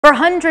For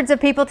hundreds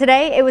of people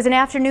today, it was an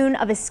afternoon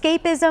of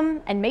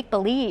escapism and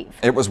make-believe.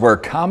 It was where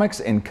comics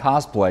and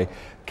cosplay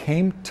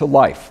came to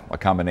life, a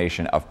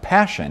combination of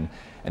passion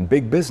and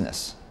big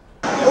business.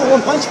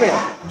 One Punch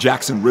Man.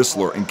 Jaxon,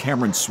 Rissler, and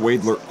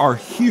Schwedler are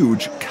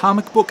huge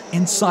comic book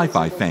and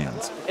sci-fi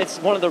fans. It's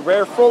one of the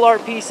rare full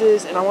art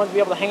pieces, and I wanted to be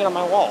able to hang it on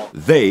my wall.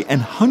 They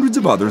and hundreds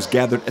of others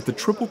gathered at the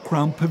Triple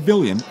Crown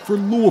Pavilion for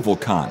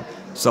LouisvilleCon,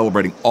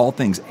 celebrating all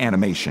things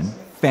animation,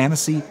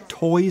 fantasy,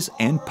 toys,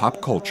 and pop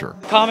culture.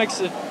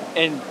 Comics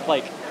and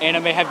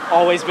anime have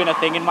always been a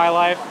thing in my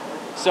life,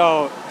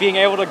 so being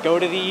able to go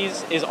to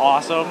these is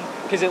awesome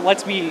because it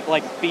lets me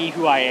be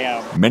who I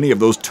am. Many of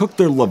those took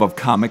their love of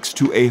comics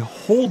to a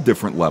whole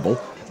different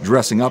level,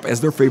 dressing up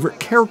as their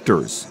favorite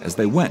characters as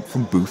they went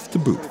from booth to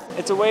booth.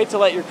 It's a way to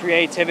let your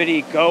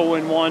creativity go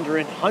and wander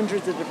in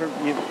hundreds of different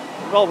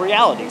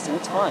realities, and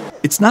it's fun.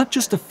 It's not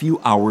just a few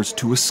hours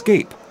to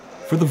escape.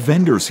 For the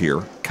vendors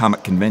here,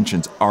 comic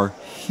conventions are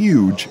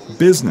huge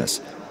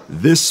business.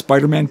 This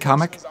Spider-Man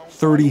comic,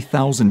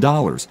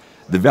 $30,000.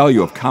 The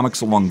value of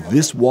comics along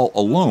this wall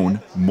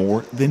alone,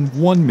 more than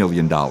 $1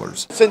 million.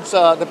 Since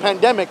the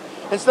pandemic,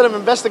 instead of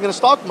investing in the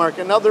stock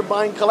market, now they're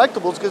buying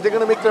collectibles because they're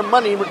going to make their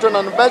money return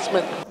on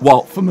investment.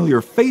 While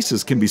familiar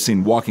faces can be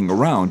seen walking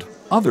around,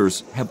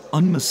 others have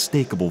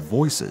unmistakable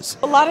voices.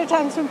 A lot of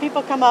times when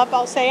people come up,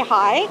 I'll say,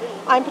 "Hi,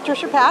 I'm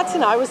Patricia Patz,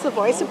 and I was the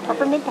voice of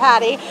Peppermint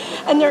Patty,"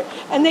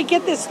 and they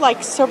get this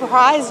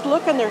surprised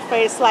look on their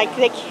face, like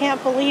they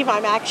can't believe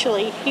I'm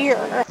actually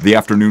here. The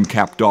afternoon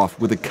capped off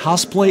with a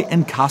cosplay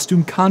and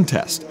costume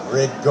contest.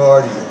 Red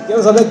Guardian. Give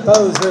us a big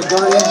pose, Red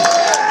Guardian.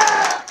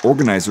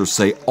 Organizers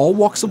say all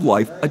walks of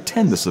life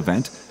attend this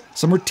event.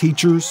 Some are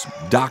teachers,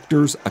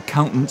 doctors,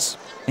 accountants,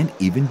 and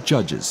even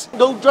judges.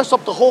 They'll dress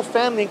up the whole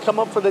family and come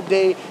up for the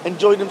day,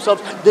 enjoy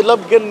themselves. They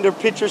love getting their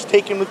pictures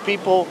taken with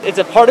people. It's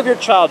a part of your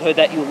childhood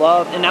that you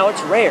love, and now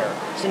it's rare,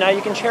 so now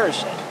you can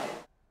cherish it.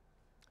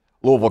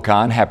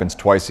 LouisvilleCon happens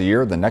twice a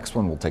year. The next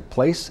one will take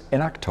place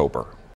in October.